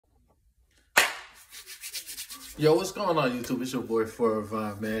Yo, what's going on, YouTube? It's your boy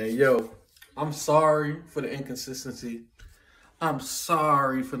Vibe, man. Yo, I'm sorry for the inconsistency. I'm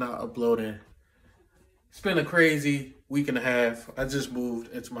sorry for not uploading. It's been a crazy week and a half. I just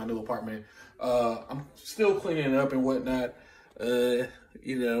moved into my new apartment. I'm still cleaning up and whatnot, you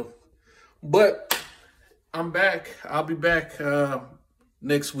know. But I'm back. I'll be back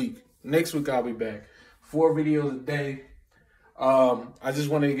next week. Next week I'll be back. 4 videos a day. I just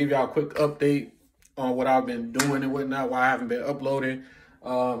wanted to give y'all a quick update on what I've been doing and whatnot, why I haven't been uploading.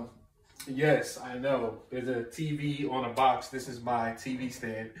 Yes, I know. There's a TV on a box. This is my TV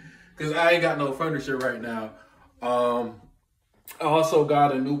stand because I ain't got no furniture right now. I also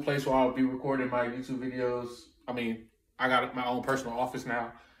got a new place where I'll be recording my YouTube videos. I mean, I got my own personal office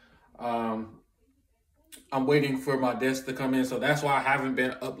now. I'm waiting for my desk to come in, so that's why I haven't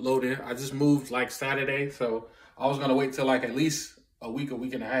been uploading. I just moved like Saturday, so I was gonna wait till like at least a week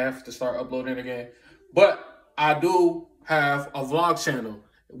and a half to start uploading again. But I do have a vlog channel,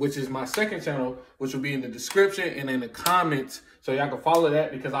 which is my second channel, which will be in the description and in the comments. So y'all can follow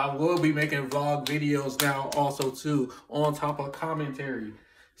that because I will be making vlog videos now also too, on top of commentary.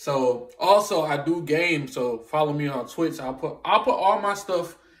 So also I do games, so follow me on Twitch. I'll put all my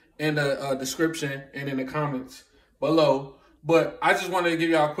stuff in the description and in the comments below. But I just wanted to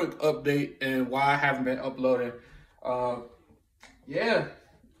give y'all a quick update and why I haven't been uploading. Yeah,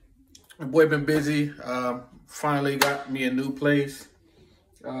 my boy been busy. Finally got me a new place.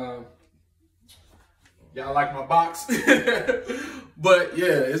 Y'all like my box? But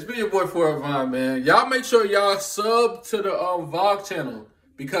yeah, it's been your boy Vibe, man. Y'all make sure y'all sub to the vlog channel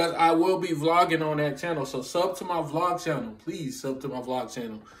because I will be vlogging on that channel. So sub to my vlog channel, please sub to my vlog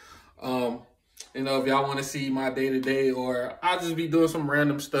channel. You know, if y'all want to see my day-to-day, or I'll just be doing some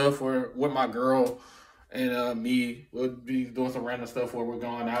random stuff, or with my girl and me, we'll be doing some random stuff where we're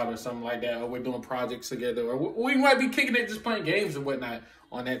going out or something like that, or we're doing projects together, or we might be kicking it, just playing games and whatnot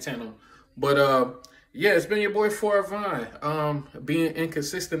on that channel. But yeah, it's been your boy Vibe. Being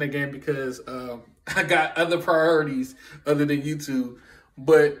inconsistent again because I got other priorities other than YouTube.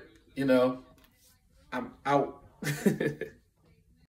 But you know, I'm out.